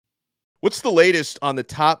What's the latest on the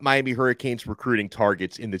top Miami Hurricanes recruiting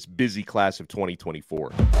targets in this busy class of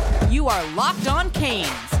 2024? You are Locked On Canes,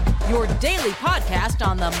 your daily podcast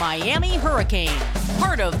on the Miami Hurricanes.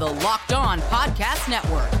 Part of the Locked On Podcast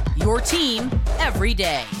Network, your team every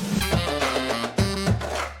day.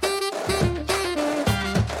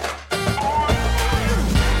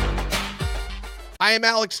 I am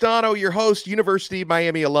Alex Dono, your host, University of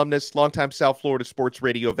Miami alumnus, longtime South Florida sports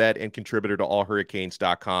radio vet, and contributor to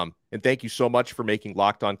allhurricanes.com. And thank you so much for making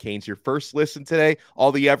Locked On Canes your first listen today.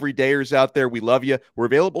 All the everydayers out there, we love you. We're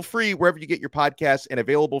available free wherever you get your podcasts and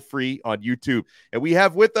available free on YouTube. And we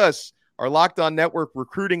have with us our Locked On Network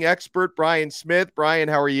recruiting expert, Brian Smith. Brian,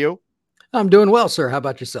 how are you? I'm doing well, sir. How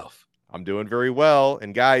about yourself? I'm doing very well.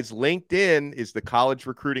 And guys, LinkedIn is the college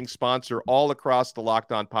recruiting sponsor all across the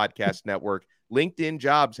Locked On Podcast Network. LinkedIn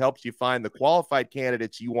Jobs helps you find the qualified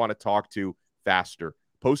candidates you want to talk to faster.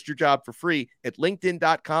 Post your job for free at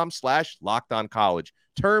linkedin.com/lockedoncollege.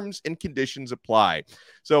 Terms and conditions apply.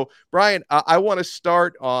 So, Brian, I want to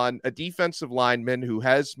start on a defensive lineman who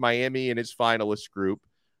has Miami in his finalist group,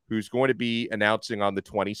 who's going to be announcing on the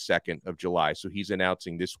 22nd of July. So he's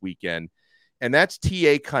announcing this weekend. And that's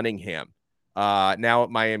T.A. Cunningham. Now at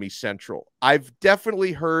Miami Central. I've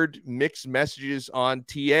definitely heard mixed messages on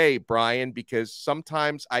TA, Brian, because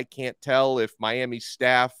sometimes I can't tell if Miami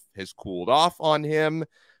staff has cooled off on him.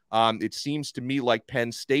 It seems to me like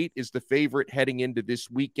Penn State is the favorite heading into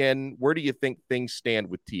this weekend. Where do you think things stand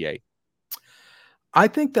with TA? I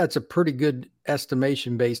think that's a pretty good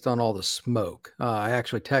estimation based on all the smoke. I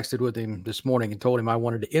actually texted with him this morning and told him I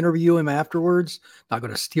wanted to interview him afterwards. Not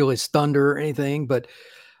going to steal his thunder or anything, but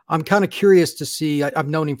I'm kind of curious to see. I've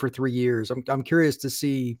known him for 3 years. I'm curious to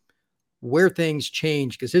see where things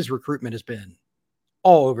change because his recruitment has been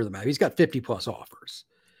all over the map. He's got 50 plus offers.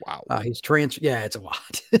 Wow. He's transferred. Yeah, it's a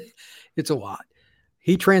lot. It's a lot.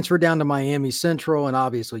 He transferred down to Miami Central, and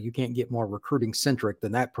obviously you can't get more recruiting centric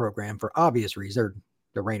than that program for obvious reasons. They're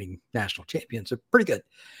the reigning national champions. They're pretty good.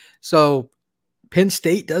 So Penn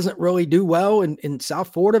State doesn't really do well in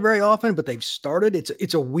South Florida very often, but they've started.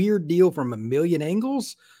 It's a weird deal from a million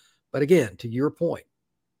angles. But again, to your point,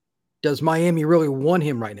 does Miami really want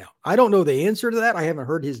him right now? I don't know the answer to that. I haven't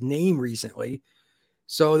heard his name recently.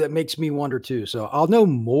 So that makes me wonder too. So I'll know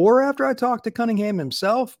more after I talk to Cunningham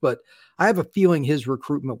himself, but I have a feeling his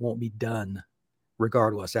recruitment won't be done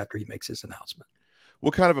regardless after he makes his announcement.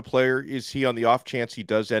 What kind of a player is he on the off chance he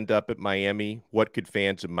does end up at Miami? What could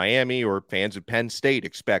fans of Miami or fans of Penn State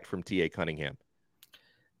expect from T.A. Cunningham?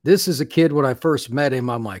 This is a kid, when I first met him,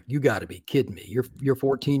 I'm like, you got to be kidding me. You're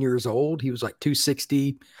 14 years old. He was like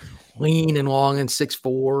 260, lean and long and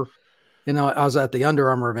 6'4". You know, I was at the Under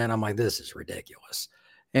Armour event. I'm like, this is ridiculous.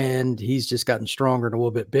 And he's just gotten stronger and a little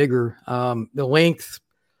bit bigger. The length,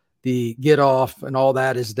 the get off and all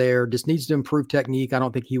that is there. Just needs to improve technique. I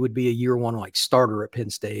don't think he would be a year one like starter at Penn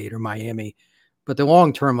State or Miami, but the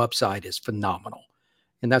long-term upside is phenomenal.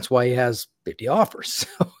 And that's why he has 50 offers.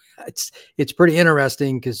 So it's pretty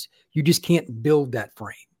interesting because you just can't build that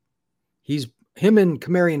frame. Him and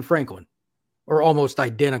Camarion Franklin are almost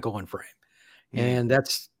identical in frame. And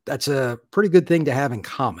that's a pretty good thing to have in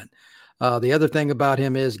common. The other thing about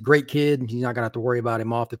him is great kid. You're not going to have to worry about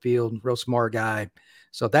him off the field. Real smart guy.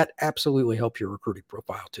 So that absolutely helps your recruiting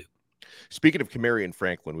profile too. Speaking of Camarion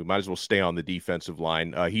Franklin, we might as well stay on the defensive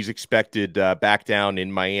line. He's expected back down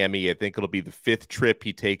in Miami. I think it'll be the 5th trip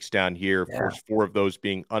he takes down here. Of course, 4 of those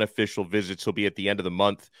being unofficial visits. He'll be at the end of the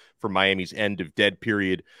month for Miami's end of dead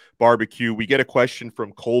period barbecue. We get a question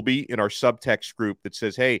from Colby in our subtext group that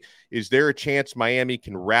says, hey, is there a chance Miami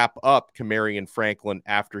can wrap up Camarion Franklin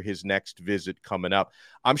after his next visit coming up?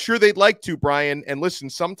 I'm sure they'd like to, Brian. And listen,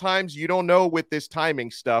 sometimes you don't know with this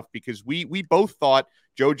timing stuff because we both thought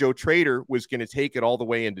JoJo Trader was going to take it all the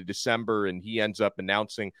way into December, and he ends up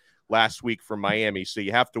announcing last week from Miami. So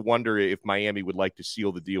you have to wonder if Miami would like to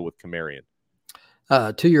seal the deal with Camarion.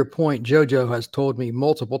 To your point, JoJo has told me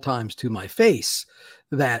multiple times to my face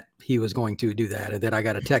that he was going to do that, and then I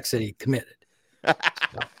got a text that he committed.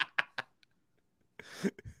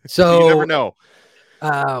 So you never know.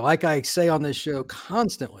 Like I say on this show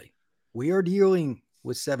constantly, we are dealing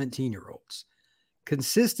with 17-year-olds.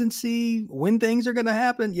 Consistency, when things are going to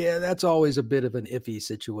happen, yeah, that's always a bit of an iffy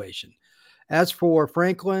situation. As for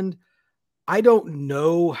Franklin, I don't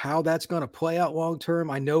know how that's going to play out long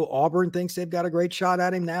term. I know Auburn thinks they've got a great shot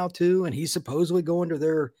at him now too, and he's supposedly going to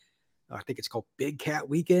their, I think it's called Big Cat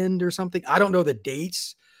Weekend or something. I don't know the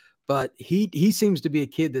dates, but he seems to be a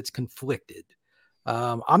kid that's conflicted.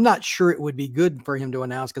 I'm not sure it would be good for him to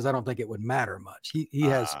announce because I don't think it would matter much. He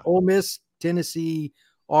has Ole Miss, Tennessee,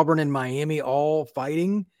 Auburn, and Miami all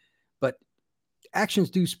fighting, but actions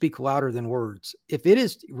do speak louder than words. If it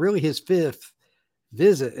is really his fifth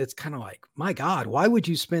visit, it's kind of like, my God, why would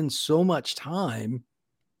you spend so much time?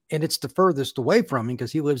 And it's the furthest away from him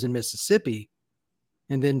because he lives in Mississippi,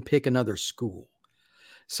 and then pick another school.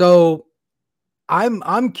 So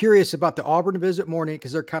I'm curious about the Auburn visit more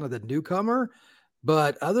because they're kind of the newcomer.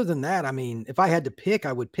 But other than that, I mean, if I had to pick,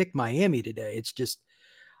 I would pick Miami today. It's just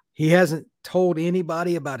he hasn't told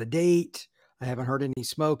anybody about a date. I haven't heard any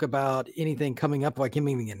smoke about anything coming up, like him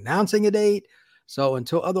even announcing a date. So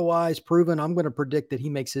until otherwise proven, I'm going to predict that he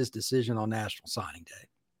makes his decision on National Signing Day.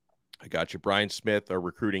 I got you. Brian Smith, our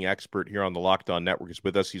recruiting expert here on the Locked On Network, is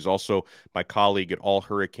with us. He's also my colleague at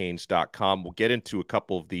allhurricanes.com. We'll get into a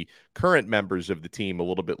couple of the current members of the team a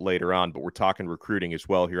little bit later on, but we're talking recruiting as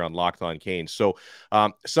well here on Locked On Canes. So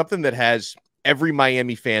something that has every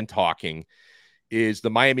Miami fan talking is the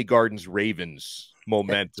Miami Gardens Ravens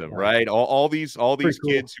momentum, right? All these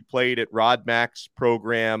kids who played at Rod Mack's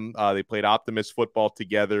program, they played Optimist football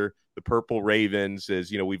together. The Purple Ravens,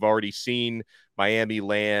 as you know, we've already seen Miami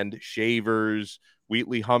land Shavers,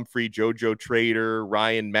 Wheatley Humphrey, JoJo Trader,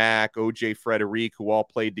 Ryan Mack, OJ Frederique, who all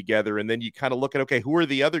played together. And then you kind of look at, okay, who are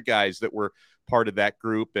the other guys that were part of that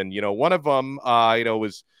group? And, you know, one of them,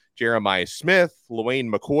 was Jeremiah Smith, Lewayne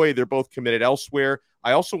McCoy. They're both committed elsewhere.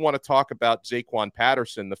 I also want to talk about Zaquan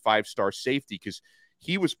Patterson, the 5-star safety, because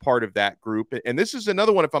he was part of that group. And this is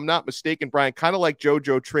another one, if I'm not mistaken, Brian, kind of like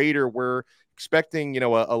JoJo Trader, we're expecting,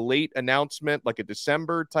 a late announcement, like a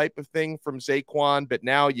December type of thing from Zaquan, but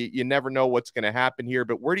now you never know what's going to happen here.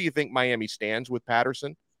 But where do you think Miami stands with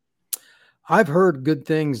Patterson? I've heard good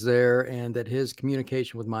things there, and that his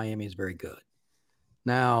communication with Miami is very good.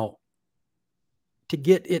 Now, to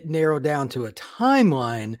get it narrowed down to a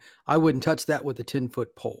timeline, I wouldn't touch that with a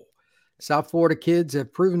 10-foot pole. South Florida kids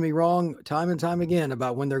have proven me wrong time and time again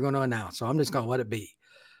about when they're going to announce. So I'm just going to let it be.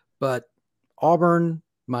 But Auburn,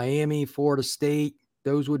 Miami, Florida State,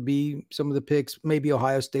 those would be some of the picks, maybe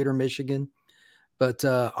Ohio State or Michigan. But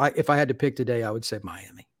if I had to pick today, I would say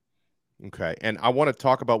Miami. Okay. And I want to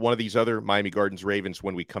talk about one of these other Miami Gardens Ravens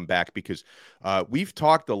when we come back, because we've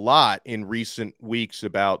talked a lot in recent weeks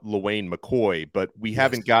about Lewayne McCoy, but we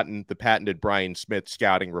haven't gotten the patented Brian Smith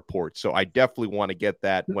scouting report. So I definitely want to get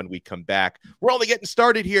that when we come back. We're only getting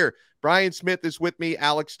started here. Brian Smith is with me,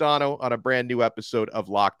 Alex Dono, on a brand new episode of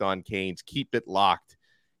Locked On Canes. Keep it locked.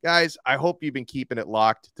 Guys, I hope you've been keeping it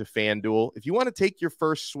locked to FanDuel. If you want to take your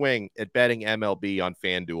first swing at betting MLB on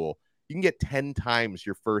FanDuel, you can get 10 times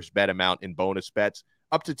your first bet amount in bonus bets,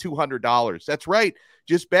 up to $200. That's right.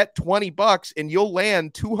 Just bet $20 and you'll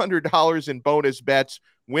land $200 in bonus bets,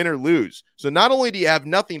 win or lose. So not only do you have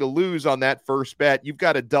nothing to lose on that first bet, you've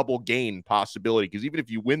got a double gain possibility, because even if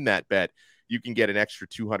you win that bet, you can get an extra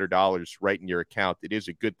 $200 right in your account. It is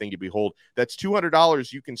a good thing to behold. That's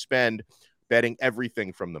 $200 you can spend betting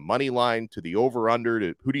everything from the money line to the over-under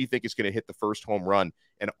to who do you think is going to hit the first home run.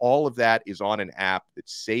 And all of that is on an app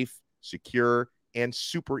that's safe, secure, and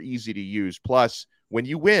super easy to use. Plus, when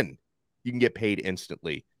you win, you can get paid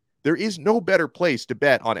instantly. There is no better place to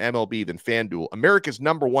bet on MLB than FanDuel, America's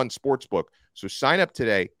 #1 sportsbook. So sign up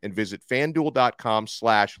today and visit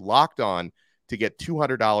FanDuel.com/lockedon to get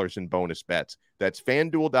 $200 in bonus bets. That's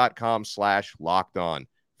FanDuel.com/lockedon.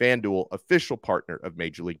 FanDuel, official partner of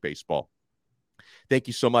Major League Baseball. Thank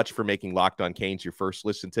you so much for making Locked On Canes your first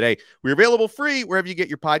listen today. We're available free wherever you get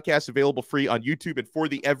your podcasts, available free on YouTube. And for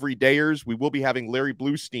the everydayers, we will be having Larry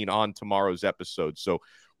Bluestein on tomorrow's episode. So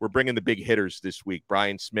we're bringing the big hitters this week,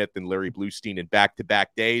 Brian Smith and Larry Bluestein, in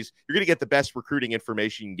back-to-back days. You're going to get the best recruiting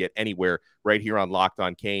information you can get anywhere right here on Locked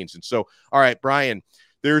On Canes. And so, all right, Brian,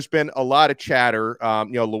 there's been a lot of chatter.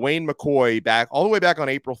 Lewayne McCoy all the way back on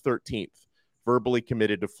April 13th. Verbally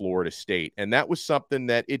committed to Florida State. And that was something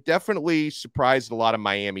that it definitely surprised a lot of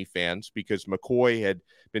Miami fans, because McCoy had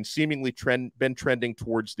been seemingly trending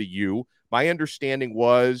towards the U. My understanding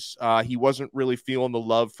was he wasn't really feeling the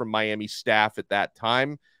love from Miami staff at that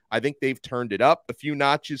time. I think they've turned it up a few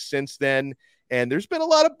notches since then. And there's been a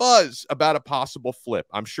lot of buzz about a possible flip.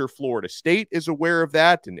 I'm sure Florida State is aware of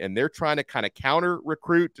that, and they're trying to kind of counter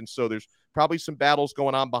recruit. And so there's probably some battles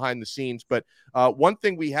going on behind the scenes. But one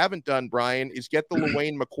thing we haven't done, Brian, is get the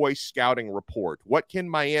Lewayne McCoy scouting report. What can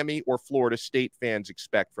Miami or Florida State fans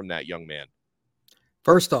expect from that young man?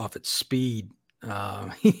 First off, it's speed.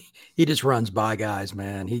 He just runs by guys,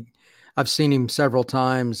 man. I've seen him several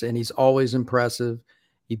times, and he's always impressive.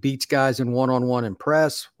 He beats guys in one-on-one and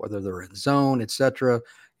press, whether they're in zone, etc.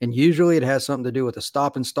 And usually it has something to do with a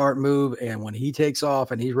stop and start move. And when he takes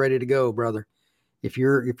off and he's ready to go, brother, if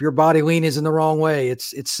your body lean is in the wrong way,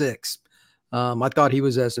 it's 6. I thought he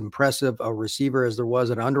was as impressive a receiver as there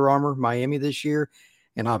was at Under Armour Miami this year.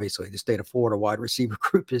 And obviously, the state of Florida wide receiver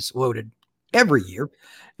group is loaded every year.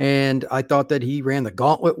 And I thought that he ran the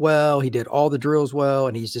gauntlet well. He did all the drills well,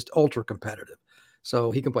 and he's just ultra competitive.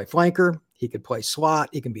 So he can play flanker. He could play slot.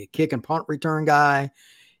 He can be a kick and punt return guy.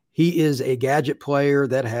 He is a gadget player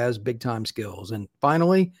that has big time skills. And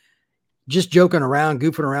finally, just joking around,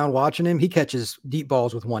 goofing around, watching him, he catches deep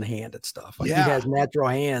balls with one hand and stuff. Like he has natural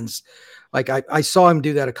hands. Like I saw him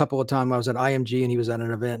do that a couple of times. I was at IMG and he was at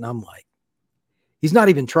an event, and I'm like, he's not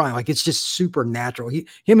even trying. Like it's just super natural.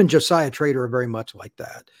 Him and Josiah Trader are very much like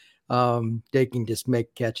that. They can just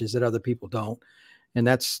make catches that other people don't. And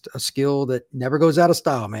that's a skill that never goes out of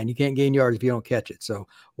style, man. You can't gain yards if you don't catch it. So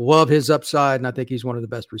love his upside, and I think he's one of the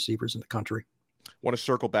best receivers in the country. I want to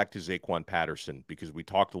circle back to Zaquan Patterson because we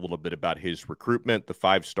talked a little bit about his recruitment, the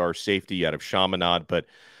 5-star safety out of Chaminade, but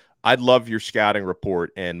I'd love your scouting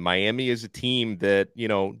report. And Miami is a team that,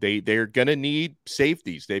 they're going to need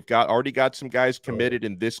safeties. They've already got some guys committed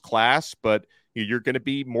in this class, but you're going to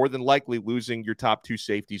be more than likely losing your top 2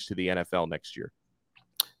 safeties to the NFL next year.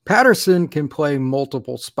 Patterson can play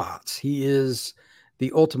multiple spots. He is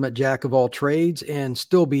the ultimate jack of all trades and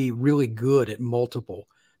still be really good at multiple.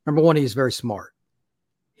 Number one, he's very smart.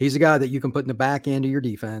 He's a guy that you can put in the back end of your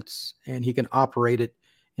defense, and he can operate it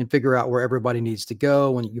and figure out where everybody needs to go.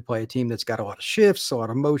 When you play a team that's got a lot of shifts, a lot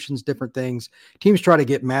of motions, different things, teams try to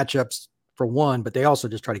get matchups for one, but they also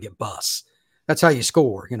just try to get busts. That's how you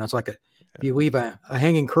score. It's like if you leave a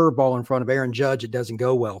hanging curveball in front of Aaron Judge, it doesn't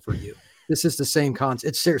go well for you. This is the same concept.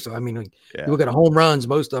 It's seriously. I mean, you look at home runs,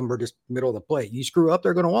 most of them are just middle of the plate. You screw up,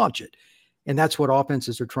 they're going to launch it. And that's what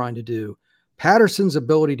offenses are trying to do. Patterson's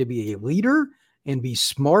ability to be a leader and be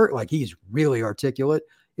smart, like he's really articulate,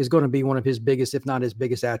 is going to be one of his biggest, if not his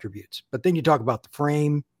biggest attributes. But then you talk about the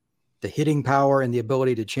frame, the hitting power, and the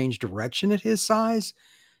ability to change direction at his size.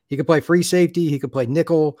 He could play free safety. He could play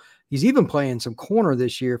nickel. He's even playing some corner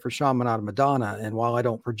this year for Chaminade Madonna. And while I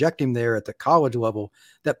don't project him there at the college level,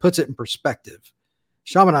 that puts it in perspective.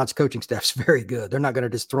 Chaminade's coaching staff's very good. They're not going to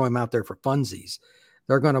just throw him out there for funsies.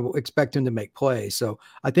 They're going to expect him to make plays. So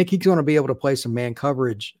I think he's going to be able to play some man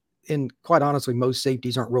coverage. And quite honestly, most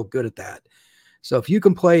safeties aren't real good at that. So if you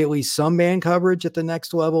can play at least some man coverage at the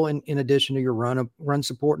next level, in addition to your run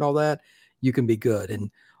support and all that, you can be good.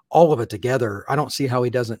 And all of it together, I don't see how he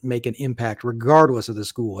doesn't make an impact regardless of the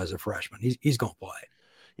school as a freshman. He's going to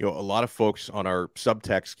play. A lot of folks on our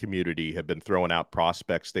subtext community have been throwing out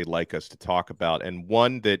prospects they'd like us to talk about. And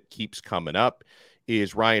one that keeps coming up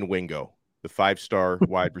is Ryan Wingo, the 5-star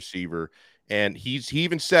wide receiver. And he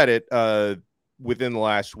even said it within the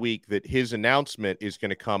last week that his announcement is going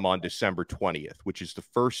to come on December 20th, which is the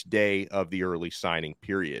first day of the early signing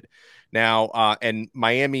period. Now, and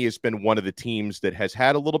Miami has been one of the teams that has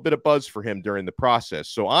had a little bit of buzz for him during the process.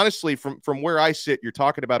 So honestly, from where I sit, you're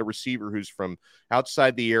talking about a receiver who's from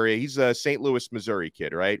outside the area. He's a St. Louis, Missouri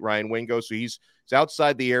kid, right? Ryan Wingo. So he's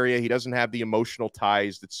outside the area. He doesn't have the emotional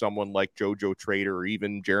ties that someone like JoJo Trader or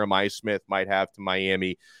even Jeremiah Smith might have to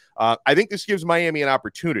Miami. I think this gives Miami an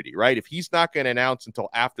opportunity, right? If he's not going to announce until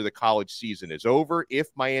after the college season is over, if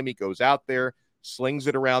Miami goes out there, slings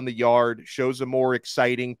it around the yard, shows a more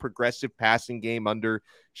exciting, progressive passing game under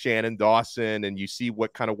Shannon Dawson, and you see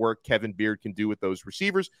what kind of work Kevin Beard can do with those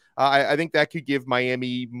receivers, I think that could give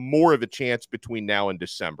Miami more of a chance between now and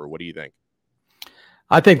December. What do you think?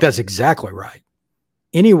 I think that's exactly right.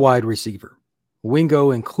 Any wide receiver,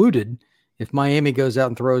 Wingo included, if Miami goes out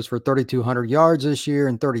and throws for 3,200 yards this year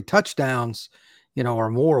and 30 touchdowns, or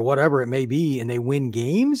more, whatever it may be, and they win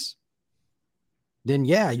games, then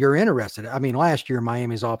yeah, you're interested. I mean, last year,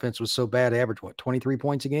 Miami's offense was so bad, average, 23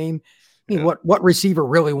 points a game? I mean, what receiver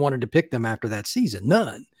really wanted to pick them after that season?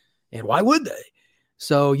 None. And why would they?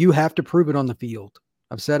 So you have to prove it on the field.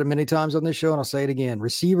 I've said it many times on this show, and I'll say it again.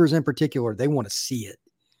 Receivers in particular, they want to see it.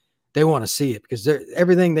 They want to see it because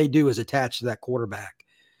everything they do is attached to that quarterback.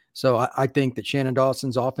 So I think that Shannon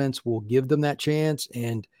Dawson's offense will give them that chance,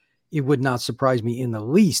 and it would not surprise me in the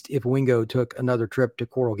least if Wingo took another trip to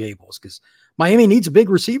Coral Gables because Miami needs a big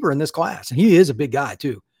receiver in this class, and he is a big guy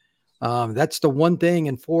too. That's the one thing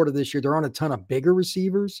in Florida this year. There aren't a ton of bigger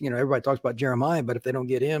receivers. Everybody talks about Jeremiah, but if they don't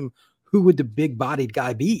get him, who would the big-bodied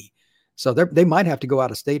guy be? So they might have to go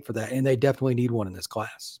out of state for that, and they definitely need one in this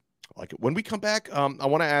class. Like it. When we come back, I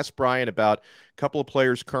want to ask Brian about a couple of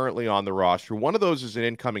players currently on the roster. One of those is an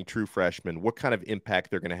incoming true freshman. What kind of impact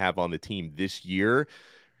they're going to have on the team this year?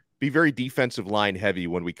 Be very defensive line heavy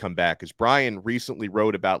when we come back, as Brian recently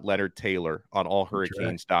wrote about Leonard Taylor on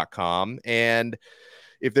allhurricanes.com. And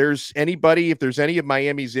if there's any of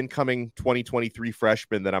Miami's incoming 2023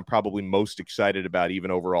 freshmen that I'm probably most excited about,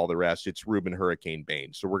 even over all the rest, it's Ruben Hurricane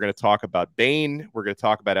Bain. So we're going to talk about Bain. We're going to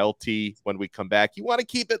talk about LT when we come back. You want to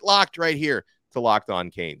keep it locked right here to Locked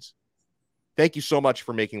On Canes. Thank you so much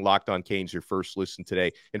for making Locked On Canes your first listen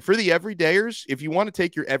today. And for the everydayers, if you want to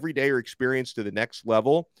take your everydayer experience to the next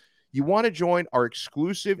level, you want to join our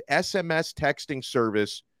exclusive SMS texting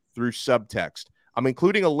service through Subtext. I'm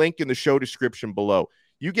including a link in the show description below.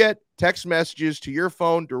 You get text messages to your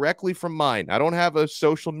phone directly from mine. I don't have a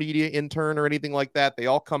social media intern or anything like that. They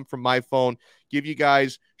all come from my phone. Give you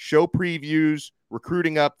guys show previews,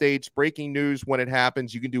 recruiting updates, breaking news when it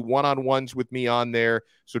happens. You can do one-on-ones with me on there.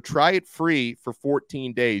 So try it free for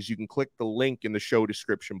 14 days. You can click the link in the show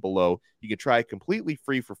description below. You can try it completely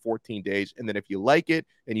free for 14 days. And then if you like it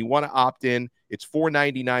and you want to opt in, it's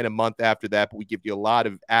 $4.99 a month after that, but we give you a lot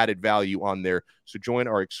of added value on there. So join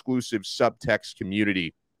our exclusive Subtext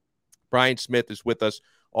community. Brian Smith is with us,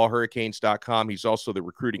 allhurricanes.com. He's also the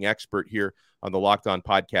recruiting expert here on the Locked On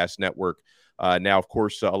Podcast Network. Now, of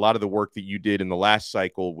course, a lot of the work that you did in the last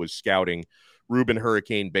cycle was scouting Ruben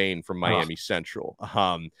Hurricane Bain from Miami Central.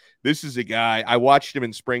 This is a guy, I watched him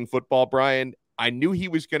in spring football, Brian. I knew he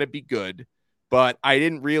was going to be good, but I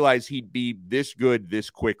didn't realize he'd be this good this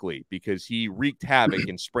quickly because he wreaked havoc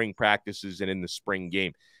in spring practices and in the spring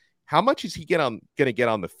game. How much is he going to get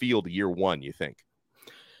on the field year one, you think?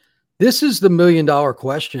 This is the $1 million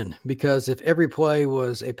question, because if every play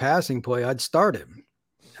was a passing play, I'd start him.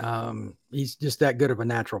 He's just that good of a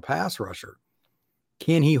natural pass rusher.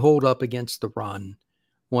 Can he hold up against the run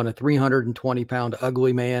when a 320-pound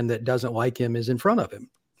ugly man that doesn't like him is in front of him?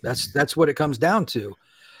 That's what it comes down to.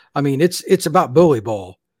 I mean, it's about bully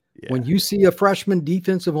ball. Yeah. When you see a freshman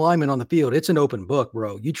defensive lineman on the field, it's an open book,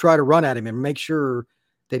 bro. You try to run at him and make sure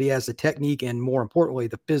that he has the technique and, more importantly,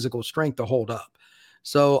 the physical strength to hold up.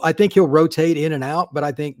 So I think he'll rotate in and out, but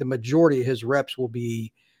I think the majority of his reps will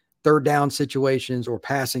be third down situations or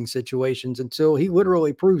passing situations until he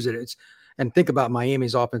literally proves it. And think about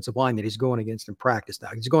Miami's offensive line that he's going against in practice now.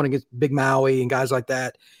 He's going against Big Maui and guys like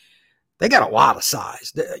that. They got a lot of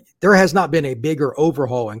size. There has not been a bigger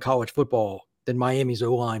overhaul in college football than Miami's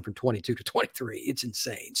O-line from 22 to 23. It's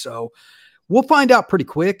insane. So we'll find out pretty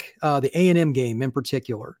quick. The A&M game in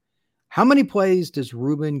particular. How many plays does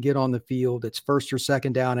Ruben get on the field that's first or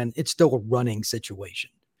second down and it's still a running situation?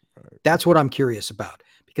 Right. That's what I'm curious about.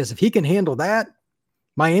 Because if he can handle that,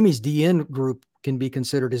 Miami's DN group can be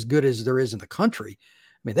considered as good as there is in the country.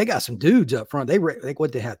 I mean, they got some dudes up front.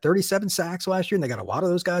 They had 37 sacks last year, and they got a lot of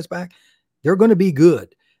those guys back. They're going to be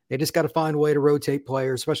good. They just got to find a way to rotate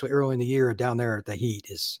players, especially early in the year. Down there at the Heat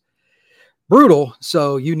is brutal,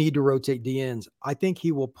 so you need to rotate DNs. I think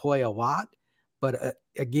he will play a lot, but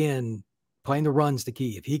again, playing the run's the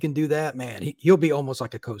key. If he can do that, man, he'll be almost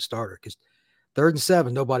like a co-starter, because 3rd and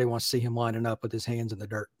 7, nobody wants to see him lining up with his hands in the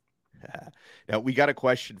dirt. Now, we got a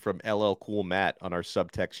question from LL Cool Matt on our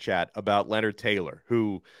subtext chat about Leonard Taylor,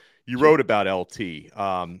 who you wrote about LT.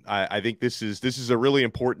 I think this is a really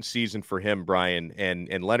important season for him, Brian.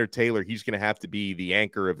 And Leonard Taylor, he's going to have to be the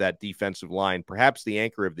anchor of that defensive line, perhaps the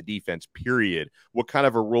anchor of the defense, period. What kind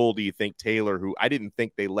of a role do you think Taylor, who I didn't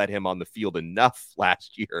think they let him on the field enough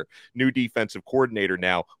last year, new defensive coordinator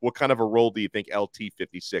now, what kind of a role do you think LT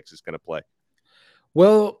 56 is going to play?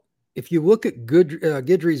 Well, if you look at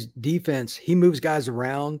Guidry's defense, he moves guys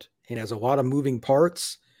around and has a lot of moving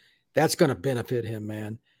parts. That's going to benefit him,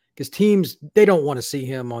 man. Because teams, they don't want to see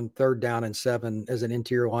him on 3rd down and 7 as an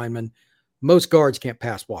interior lineman. Most guards can't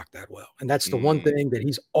pass block that well. And that's the one thing that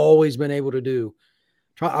he's always been able to do.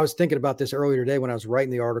 I was thinking about this earlier today when I was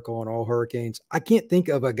writing the article on All Hurricanes. I can't think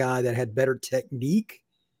of a guy that had better technique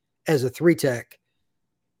as a 3-tech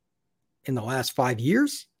in the last 5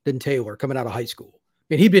 years than Taylor coming out of high school.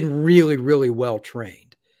 I mean, he'd been really, really well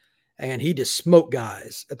trained, and he just smoked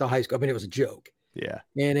guys at the high school. I mean, it was a joke. Yeah.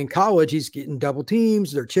 And in college, he's getting double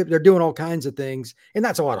teams. They're doing all kinds of things, and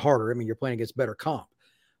that's a lot harder. I mean, you're playing against better comp.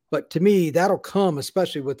 But to me, that'll come,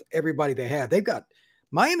 especially with everybody they have. They've got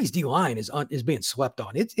Miami's D-line is being slept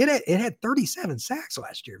on. It had 37 sacks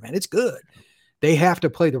last year, man. It's good. They have to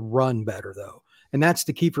play the run better, though, and that's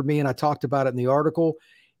the key for me. And I talked about it in the article.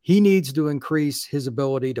 He needs to increase his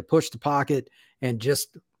ability to push the pocket and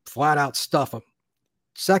just flat out stuff them.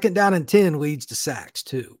 2nd down and 10 leads to sacks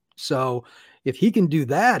too. So if he can do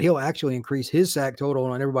that, he'll actually increase his sack total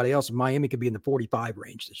on everybody else. Miami could be in the 45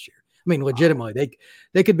 range this year. I mean, legitimately,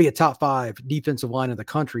 they could be a top 5 defensive line in the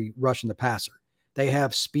country rushing the passer. They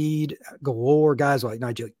have speed galore, guys like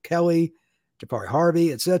Nigel Kelly, Jafari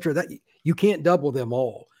Harvey, etc. That you can't double them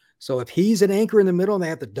all. So if he's an anchor in the middle and they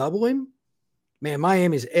have to double him, man,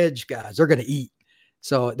 Miami's edge guys, they're going to eat.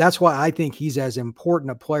 So that's why I think he's as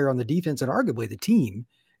important a player on the defense and arguably the team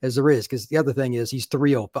as there is. Because the other thing is he's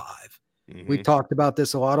 305. We've talked about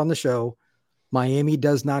this a lot on the show. Miami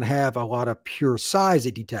does not have a lot of pure size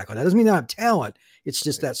at D tackle. That doesn't mean they don't have talent. It's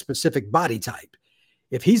just that specific body type.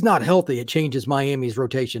 If he's not healthy, it changes Miami's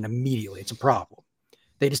rotation immediately. It's a problem.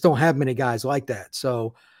 They just don't have many guys like that.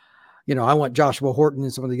 So, I want Joshua Horton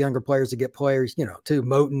and some of the younger players to get players, to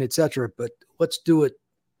Moton, et cetera. But let's do it.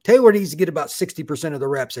 Taylor needs to get about 60% of the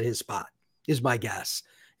reps at his spot, is my guess.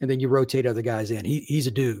 And then you rotate other guys in. He's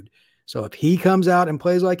a dude. So if he comes out and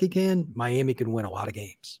plays like he can, Miami can win a lot of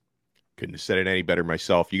games. Couldn't have said it any better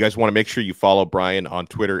myself. You guys want to make sure you follow Brian on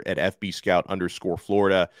Twitter at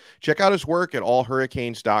FBScout_Florida. Check out his work at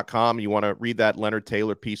allhurricanes.com. You want to read that Leonard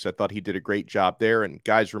Taylor piece. I thought he did a great job there. And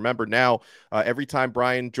guys, remember now, every time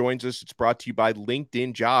Brian joins us, it's brought to you by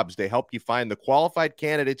LinkedIn Jobs. They help you find the qualified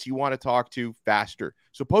candidates you want to talk to faster.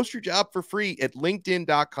 So post your job for free at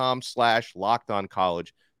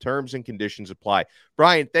linkedin.com/lockedoncollege. Terms and conditions apply.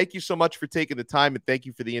 Brian, thank you so much for taking the time, and thank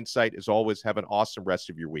you for the insight. As always, have an awesome rest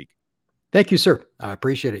of your week. Thank you, sir. I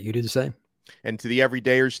appreciate it. You do the same. And to the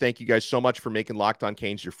everydayers, thank you guys so much for making Locked On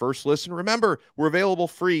Canes your first listen. Remember, we're available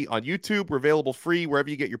free on YouTube. We're available free wherever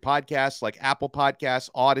you get your podcasts, like Apple Podcasts,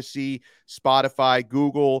 Odyssey, Spotify,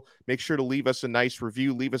 Google. Make sure to leave us a nice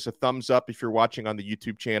review. Leave us a thumbs up if you're watching on the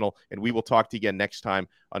YouTube channel. And we will talk to you again next time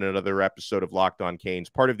on another episode of Locked On Canes,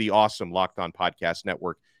 part of the awesome Locked On Podcast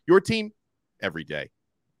Network. Your team every day.